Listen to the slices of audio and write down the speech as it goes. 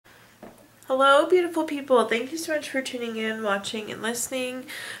Hello, beautiful people. Thank you so much for tuning in, watching, and listening.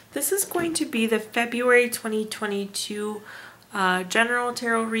 This is going to be the February 2022 general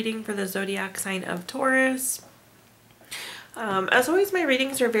tarot reading for the zodiac sign of Taurus. As always, my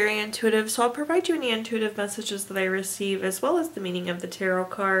readings are very intuitive, so I'll provide you any intuitive messages that I receive, as well as the meaning of the tarot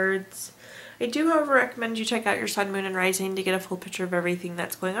cards. I do, however, recommend you check out your sun, moon, and rising to get a full picture of everything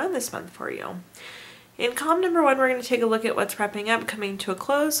that's going on this month for you. In column number 1, we're going to take a look at what's wrapping up, coming to a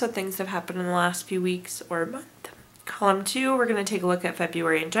close, so things have happened in the last few weeks or month. Column 2, we're going to take a look at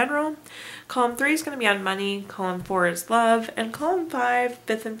February in general. Column 3 is going to be on money. Column 4 is love. And column 5,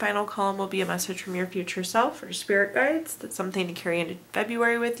 fifth and final column, will be a message from your future self or spirit guides. That's something to carry into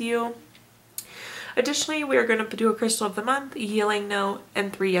February with you. Additionally, we are going to do a crystal of the month, a healing note,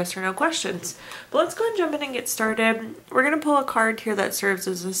 and 3 yes or no questions. But let's go and jump in and get started. We're going to pull a card here that serves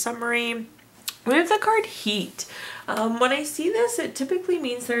as a summary. We have the card Heat. When I see this, it typically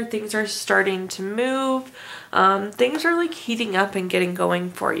means that things are starting to move. Things are like heating up and getting going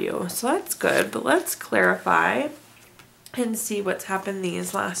for you. So that's good, but let's clarify and see what's happened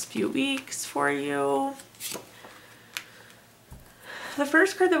these last few weeks for you. The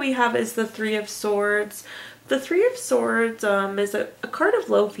first card that we have is the Three of Swords. The Three of Swords is a card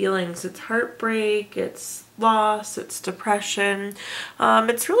of low feelings. It's heartbreak, it's loss, it's depression.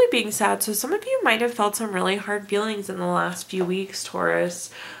 It's really being sad. So some of you might have felt some really hard feelings in the last few weeks,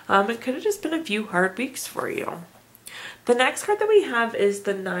 Taurus. It could have just been a few hard weeks for you. The next card that we have is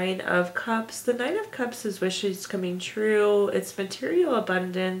the Nine of Cups. The Nine of Cups is wishes coming true. It's material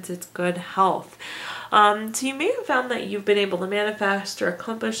abundance. It's good health. So you may have found that you've been able to manifest or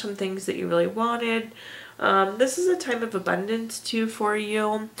accomplish some things that you really wanted. This is a time of abundance too for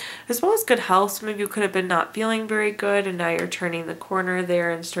you, as well as good health. Some of you could have been not feeling very good, and now you're turning the corner there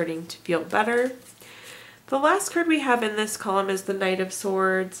and starting to feel better. The last card we have in this column is the Knight of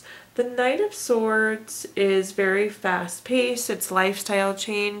Swords. The Knight of Swords is very fast-paced. It's lifestyle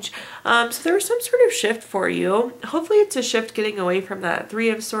change. So there's some sort of shift for you. Hopefully it's a shift getting away from that Three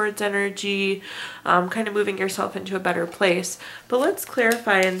of Swords energy, kind of moving yourself into a better place. But let's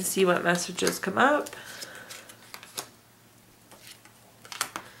clarify and see what messages come up.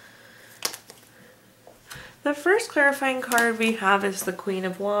 The first clarifying card we have is the Queen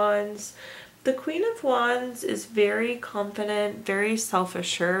of Wands. The Queen of Wands is very confident, very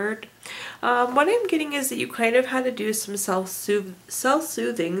self-assured. What I'm getting is that you kind of had to do some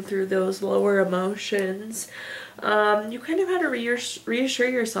self-soothing through those lower emotions. You kind of had to reassure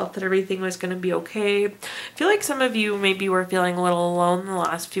yourself that everything was going to be okay. I feel like some of you maybe were feeling a little alone in the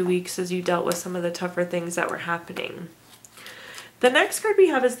last few weeks as you dealt with some of the tougher things that were happening. The next card we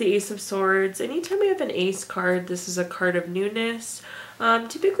have is the Ace of Swords. Anytime we have an Ace card, this is a card of newness.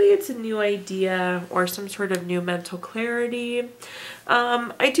 Typically it's a new idea or some sort of new mental clarity.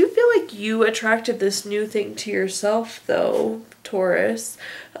 I do feel like you attracted this new thing to yourself though, Taurus.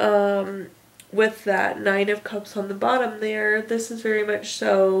 With that Nine of Cups on the bottom there, this is very much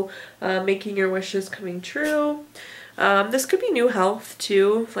so making your wishes coming true. This could be new health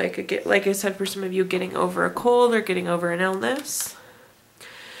too, like I said, for some of you getting over a cold or getting over an illness.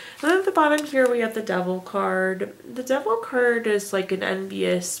 And then at the bottom here we have the Devil card. The Devil card is like an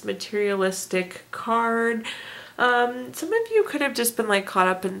envious, materialistic card. Some of you could have just been like caught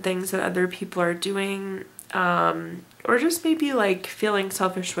up in things that other people are doing, or just maybe like feeling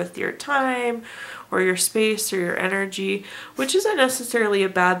selfish with your time or your space or your energy, which isn't necessarily a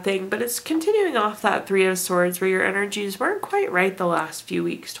bad thing, but it's continuing off that Three of Swords where your energies weren't quite right the last few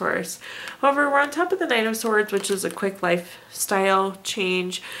weeks, Taurus. However, we're on top of the Knight of Swords, which is a quick lifestyle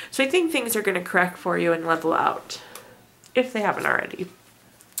change, so I think things are going to correct for you and level out, if they haven't already.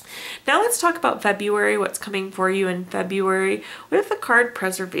 Now let's talk about February, what's coming for you in February. We have the card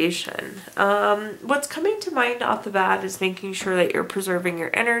Preservation. What's coming to mind off the bat is making sure that you're preserving your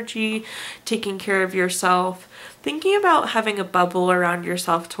energy, taking care of yourself, thinking about having a bubble around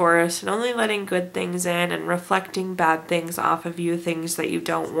yourself, Taurus, and only letting good things in and reflecting bad things off of you, things that you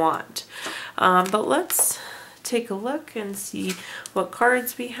don't want. But let's take a look and see what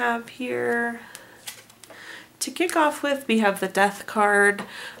cards we have here. To kick off with, we have the Death card.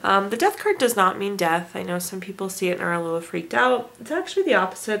 The Death card does not mean death. I know some people see it and are a little freaked out. It's actually the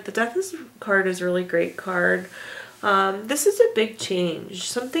opposite. The Death card is a really great card. This is a big change.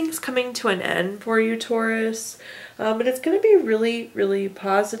 Something's coming to an end for you, Taurus. But it's going to be really, really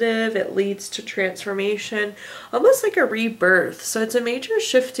positive. It leads to transformation, almost like a rebirth. So it's a major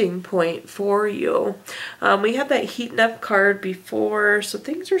shifting point for you. We had that heating up card before, so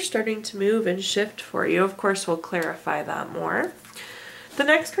things are starting to move and shift for you. Of course, we'll clarify that more. The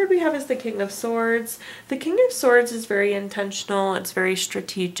next card we have is the King of Swords. The King of Swords is very intentional. It's very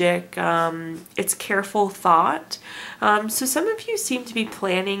strategic. It's careful thought. So some of you seem to be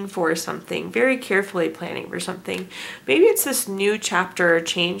planning for something, very carefully planning for something. Maybe it's this new chapter or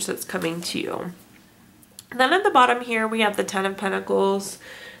change that's coming to you. Then at the bottom here, we have the Ten of Pentacles.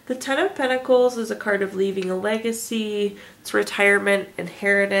 The Ten of Pentacles is a card of leaving a legacy. It's retirement,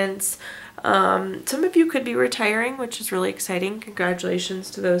 inheritance. Some of you could be retiring, which is really exciting.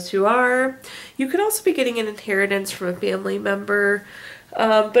 Congratulations to those who are. You could also be getting an inheritance from a family member.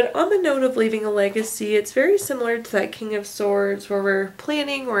 But on the note of leaving a legacy, it's very similar to that King of Swords where we're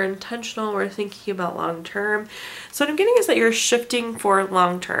planning, we're intentional, we're thinking about long term. So what I'm getting is that you're shifting for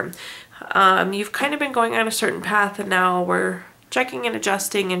long term. You've kind of been going on a certain path and now we're checking and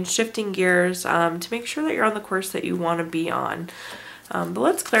adjusting and shifting gears to make sure that you're on the course that you want to be on. But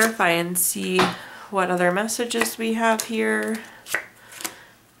let's clarify and see what other messages we have here.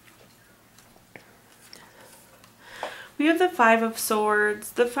 We have the Five of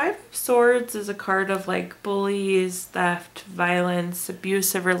Swords. The Five of Swords is a card of like bullies, theft, violence,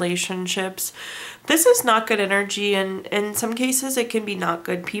 abusive relationships. This is not good energy, and in some cases it can be not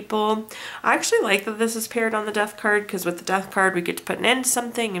good people. I actually like that this is paired on the Death card, because with the Death card we get to put an end to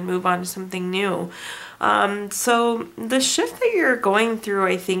something and move on to something new. So the shift that you're going through,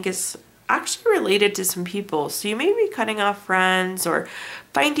 I think, is actually related to some people. So you may be cutting off friends or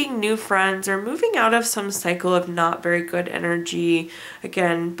finding new friends or moving out of some cycle of not very good energy.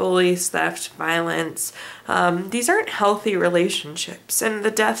 Again, bullies, theft, violence. These aren't healthy relationships, and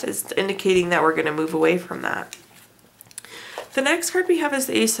the Death is indicating that we're going to move away from that. The next card we have is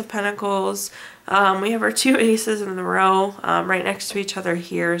the Ace of Pentacles. We have our two aces in a row right next to each other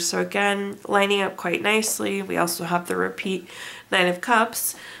here. So again, lining up quite nicely. We also have the repeat Nine of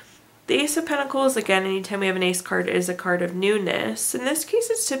Cups. The Ace of Pentacles, again, anytime we have an ace card, is a card of newness. In this case,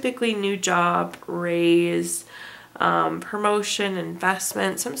 it's typically new job, raise, promotion,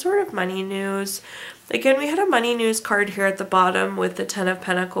 investment, some sort of money news. Again, we had a money news card here at the bottom with the Ten of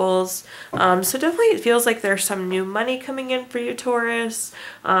Pentacles. So definitely it feels like there's some new money coming in for you, Taurus,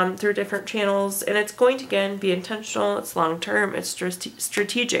 through different channels. And it's going to, again, be intentional, it's long-term, it's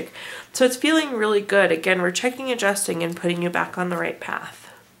strategic. So it's feeling really good. Again, we're checking, adjusting, and putting you back on the right path.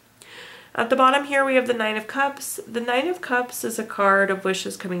 At the bottom here, we have the Nine of Cups. The Nine of Cups is a card of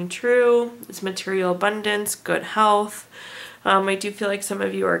wishes coming true. It's material abundance, good health. I do feel like some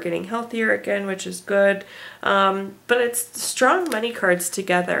of you are getting healthier again, which is good. But it's strong money cards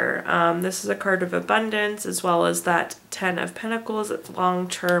together. This is a card of abundance as well as that Ten of Pentacles. It's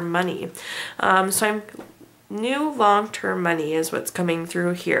long-term money. New long-term money is what's coming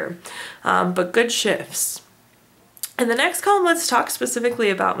through here. But good shifts. In the next column, let's talk specifically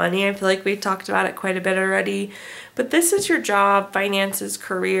about money. I feel like we've talked about it quite a bit already, but this is your job, finances,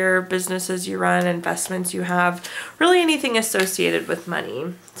 career, businesses you run, investments you have, really anything associated with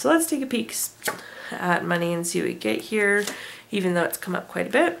money. So let's take a peek at money and see what we get here, even though it's come up quite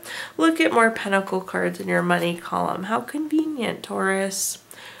a bit. Look at more pentacle cards in your money column. How convenient, Taurus.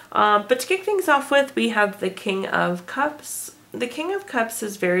 But to kick things off with, we have the King of Cups. The King of Cups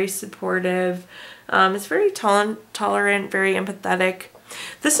is very supportive. It's very tolerant, very empathetic.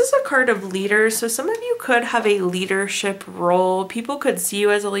 This is a card of leaders, so some of you could have a leadership role. People could see you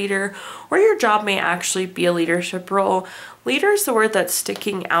as a leader, or your job may actually be a leadership role. Leader is the word that's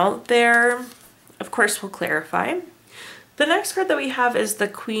sticking out there. Of course, we'll clarify. The next card that we have is the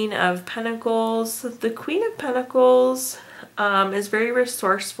Queen of Pentacles. The Queen of Pentacles is very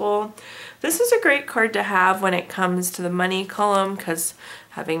resourceful. This is a great card to have when it comes to the money column, because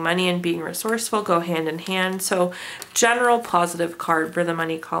having money and being resourceful go hand in hand. So general positive card for the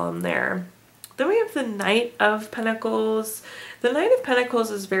money column there. Then we have the Knight of Pentacles. The Knight of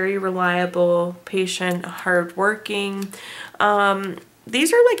Pentacles is very reliable, patient, hardworking.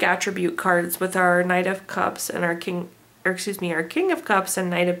 These are like attribute cards with our Knight of Cups and our King of Cups and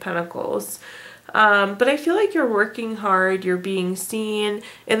Knight of Pentacles. But I feel like you're working hard, you're being seen.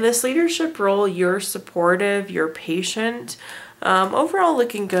 In this leadership role, you're supportive, you're patient. Overall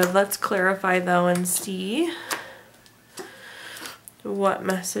looking good. Let's clarify though and see what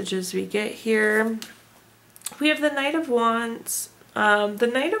messages we get here. We have the Knight of Wands. The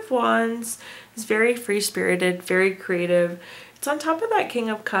Knight of Wands is very free-spirited, very creative. It's on top of that King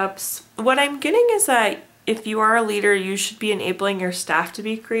of Cups. What I'm getting is that if you are a leader, you should be enabling your staff to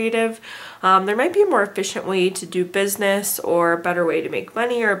be creative. There might be a more efficient way to do business, or a better way to make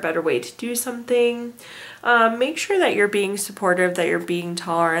money, or a better way to do something. Make sure that you're being supportive, that you're being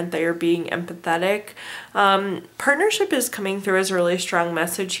tolerant, that you're being empathetic. Partnership is coming through as a really strong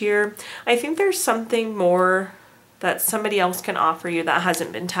message here. I think there's something more that somebody else can offer you that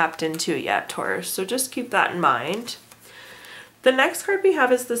hasn't been tapped into yet, Taurus. So just keep that in mind. The next card we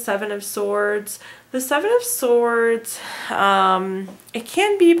have is the Seven of Swords. The Seven of Swords, it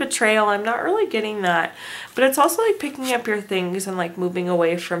can be betrayal. I'm not really getting that. But it's also like picking up your things and like moving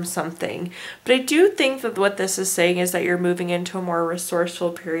away from something. But I do think that what this is saying is that you're moving into a more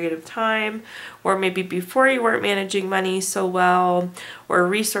resourceful period of time. Or maybe before you weren't managing money so well, or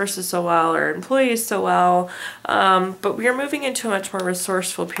resources so well, or employees so well. But we're moving into a much more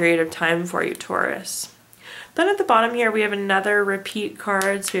resourceful period of time for you, Taurus. Then at the bottom here, we have another repeat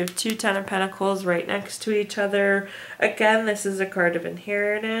card. So we have two Ten of Pentacles right next to each other. Again, this is a card of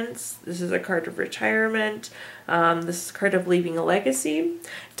inheritance. This is a card of retirement. This is a card of leaving a legacy.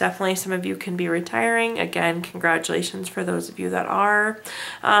 Definitely some of you can be retiring. Again, congratulations for those of you that are.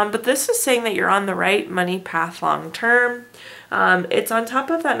 But this is saying that you're on the right money path long term. It's on top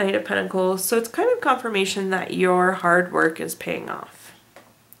of that Knight of Pentacles. So it's kind of confirmation that your hard work is paying off.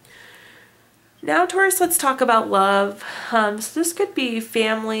 Now, Taurus, let's talk about love. So this could be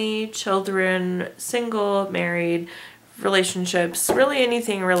family, children, single, married, relationships, really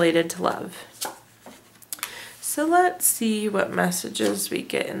anything related to love. So let's see what messages we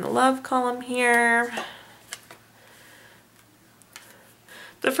get in the love column here.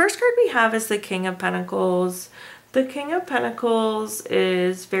 The first card we have is the King of Pentacles. The King of Pentacles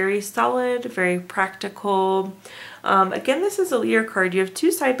is very solid, very practical. Again, this is a leader card. You have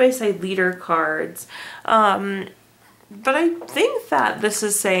two side-by-side leader cards. But I think that this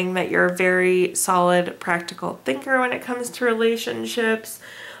is saying that you're a very solid, practical thinker when it comes to relationships.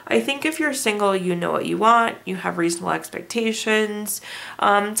 I think if you're single, you know what you want. You have reasonable expectations.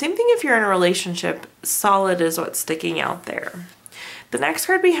 Same thing if you're in a relationship. Solid is what's sticking out there. The next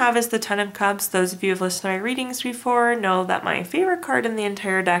card we have is the Ten of Cups. Those of you who have listened to my readings before know that my favorite card in the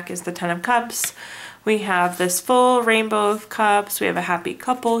entire deck is the Ten of Cups. We have this full rainbow of cups. We have a happy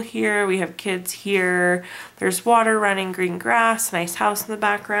couple here. We have kids here. There's water running, green grass, nice house in the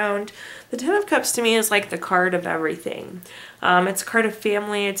background. The Ten of Cups to me is like the card of everything. It's a card of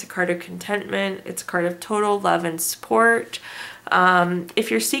family. It's a card of contentment. It's a card of total love and support. If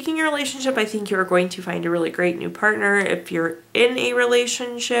you're seeking a relationship, I think you're going to find a really great new partner. If you're in a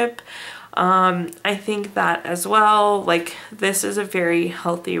relationship, I think that as well, like this is a very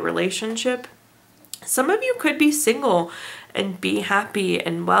healthy relationship. Some of you could be single and be happy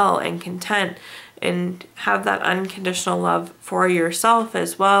and well and content and have that unconditional love for yourself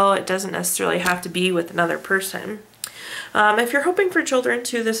as well. It doesn't necessarily have to be with another person. If you're hoping for children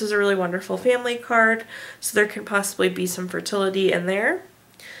too, this is a really wonderful family card, so there could possibly be some fertility in there.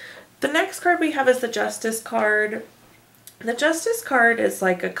 The next card we have is the Justice card. The Justice card is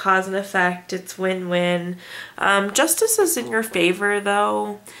like a cause and effect. It's win-win. Justice is in your favor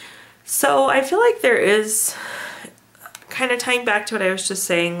though. So I feel like there is, kind of tying back to what I was just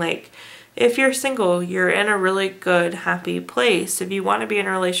saying, like if you're single, you're in a really good, happy place. If you want to be in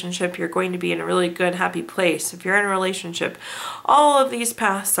a relationship, you're going to be in a really good, happy place. If you're in a relationship, all of these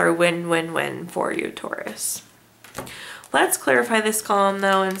paths are win-win-win for you, Taurus. Let's clarify this column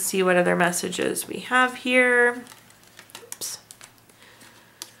though and see what other messages we have here. Oops.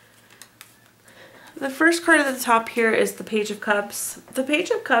 The first card at the top here is the Page of Cups. The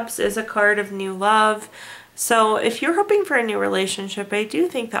Page of Cups is a card of new love. So if you're hoping for a new relationship, I do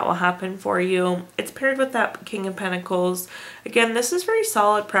think that will happen for you. It's paired with that King of Pentacles. Again, this is very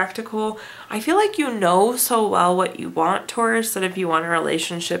solid, practical. I feel like you know so well what you want, Taurus, that if you want a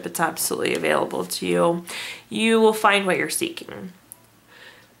relationship, it's absolutely available to you. You will find what you're seeking.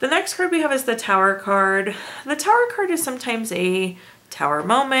 The next card we have is the Tower card. The Tower card is sometimes a tower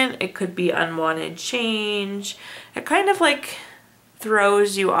moment. It could be unwanted change. It kind of like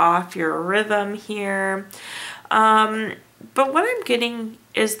throws you off your rhythm here. But what I'm getting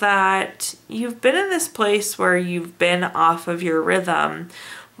is that you've been in this place where you've been off of your rhythm.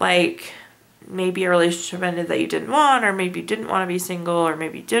 Like maybe a relationship ended that you didn't want, or maybe you didn't want to be single, or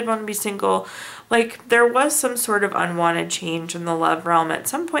maybe you did want to be single. Like there was some sort of unwanted change in the love realm at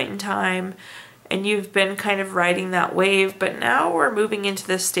some point in time, and you've been kind of riding that wave, but now we're moving into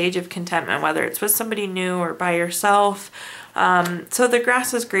this stage of contentment, whether it's with somebody new or by yourself. So the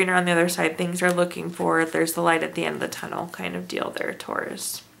grass is greener on the other side. Things are looking forward. There's the light at the end of the tunnel kind of deal there,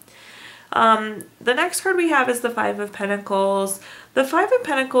 Taurus. The next card we have is the Five of Pentacles. The Five of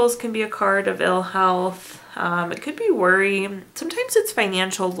Pentacles can be a card of ill health. It could be worry. Sometimes it's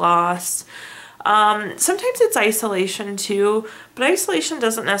financial loss. Sometimes it's isolation too, but isolation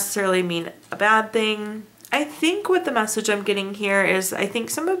doesn't necessarily mean a bad thing. I think what the message I'm getting here is I think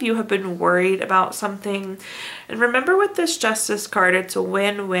some of you have been worried about something. And remember with this Justice card, it's a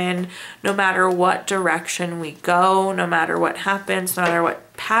win-win no matter what direction we go, no matter what happens, no matter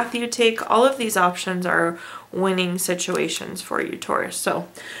what path you take. All of these options are winning situations for you, Taurus. So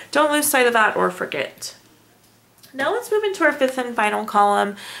don't lose sight of that or forget. Now let's move into our fifth and final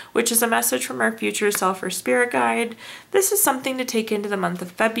column, which is a message from our future self or spirit guide. This is something to take into the month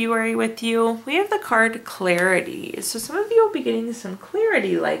of February with you. We have the card Clarity. So some of you will be getting some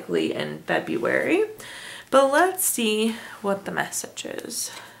clarity likely in February, but let's see what the message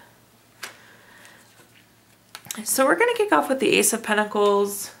is. So we're going to kick off with the Ace of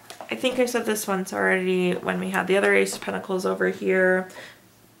Pentacles. I think I said this once already when we had the other Ace of Pentacles over here.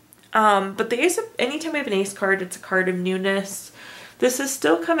 But the Ace of, anytime we have an Ace card, it's a card of newness. This is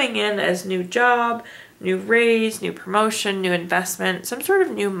still coming in as new job, new raise, new promotion, new investment, some sort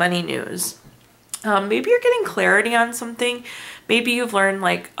of new money news. Maybe you're getting clarity on something. Maybe you've learned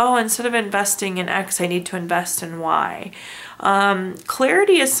like, oh, instead of investing in X, I need to invest in Y.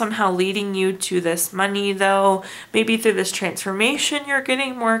 Clarity is somehow leading you to this money though. Maybe through this transformation, you're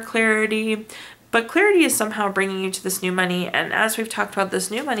getting more clarity. But clarity is somehow bringing you to this new money, and as we've talked about, this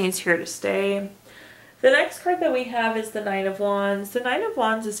new money is here to stay. The next card that we have is the Nine of Wands. The Nine of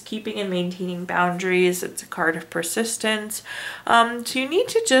Wands is keeping and maintaining boundaries. It's a card of persistence. So you need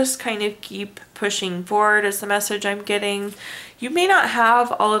to just kind of keep pushing forward is the message I'm getting. You may not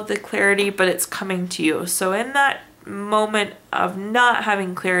have all of the clarity, but it's coming to you. So in that moment of not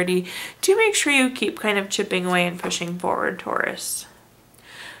having clarity, do make sure you keep kind of chipping away and pushing forward, Taurus.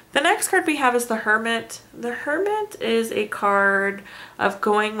 The next card we have is the Hermit. The Hermit is a card of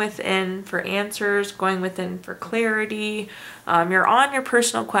going within for answers, going within for clarity. You're on your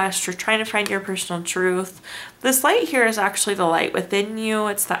personal quest. You're trying to find your personal truth. This light here is actually the light within you.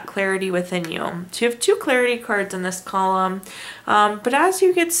 It's that clarity within you. So you have two clarity cards in this column. But as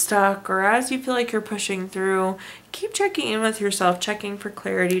you get stuck or as you feel like you're pushing through, keep checking in with yourself, checking for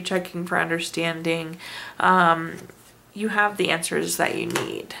clarity, checking for understanding. You have the answers that you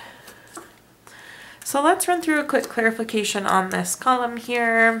need. So let's run through a quick clarification on this column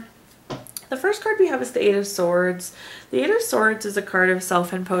here. The first card we have is the Eight of Swords. The Eight of Swords is a card of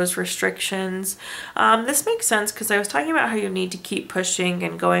self-imposed restrictions. This makes sense because I was talking about how you need to keep pushing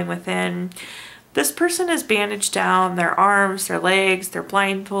and going within. This person is bandaged down, their arms, their legs, they're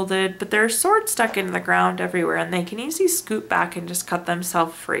blindfolded, but their sword stuck in the ground everywhere and they can easily scoot back and just cut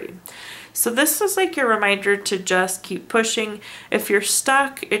themselves free. So this is like your reminder to just keep pushing. If you're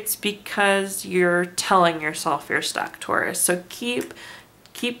stuck, it's because you're telling yourself you're stuck, Taurus. So keep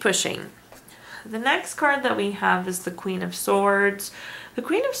pushing. The next card that we have is the Queen of Swords. The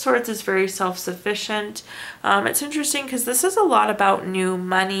Queen of Swords is very self-sufficient. It's interesting because this is a lot about new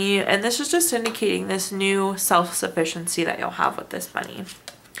money, and this is just indicating this new self-sufficiency that you'll have with this money.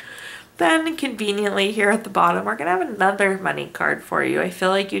 Then conveniently here at the bottom, we're going to have another money card for you. I feel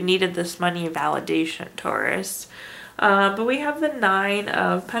like you needed this money validation, Taurus. But we have the Nine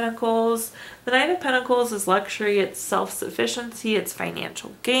of Pentacles. The Nine of Pentacles is luxury, it's self-sufficiency, it's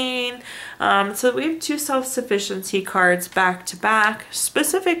financial gain. So we have two self-sufficiency cards back to back,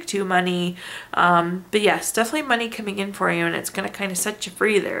 specific to money. But yes, definitely money coming in for you, and it's going to kind of set you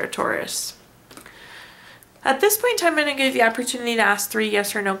free there, Taurus. At this point in time, I'm going to give you the opportunity to ask 3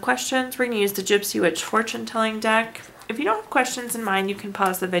 yes or no questions. We're going to use the Gypsy Witch fortune telling deck. If you don't have questions in mind, you can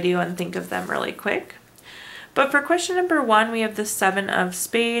pause the video and think of them really quick. But for question number 1, we have the Seven of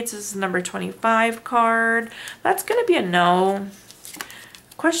Spades. This is the number 25 card. That's going to be a no.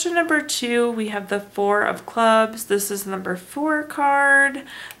 Question number 2, we have the Four of Clubs. This is the number 4 card.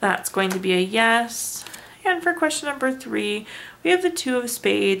 That's going to be a yes. And for question number 3, we have the Two of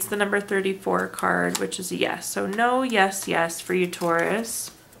Spades, the number 34 card, which is a yes. So no, yes, yes for you, Taurus.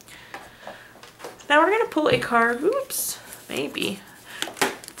 Now we're going to pull a card, oops, maybe,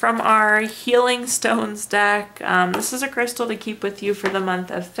 from our Healing Stones deck. This is a crystal to keep with you for the month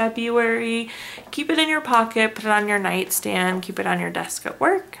of February. Keep it in your pocket, put it on your nightstand, keep it on your desk at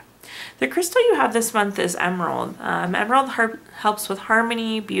work. The crystal you have this month is emerald. Emerald helps with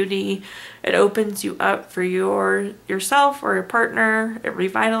harmony, beauty. It opens you up for yourself or your partner. It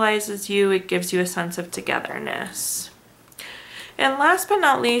revitalizes you. It gives you a sense of togetherness. And last but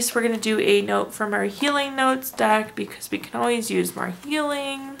not least, we're going to do a note from our Healing Notes deck because we can always use more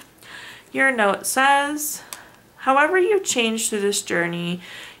healing. Your note says, however you change through this journey,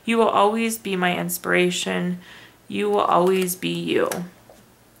 you will always be my inspiration. You will always be you.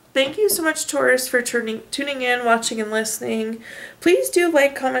 Thank you so much, Taurus, for tuning in, watching, and listening. Please do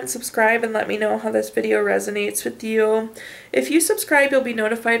like, comment, subscribe, and let me know how this video resonates with you. If you subscribe, you'll be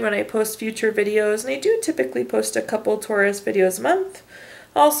notified when I post future videos, and I do typically post a couple Taurus videos a month.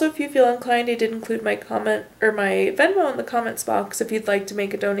 Also, if you feel inclined, I did include my comment or my Venmo in the comments box if you'd like to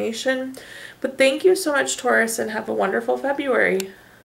make a donation. But thank you so much, Taurus, and have a wonderful February.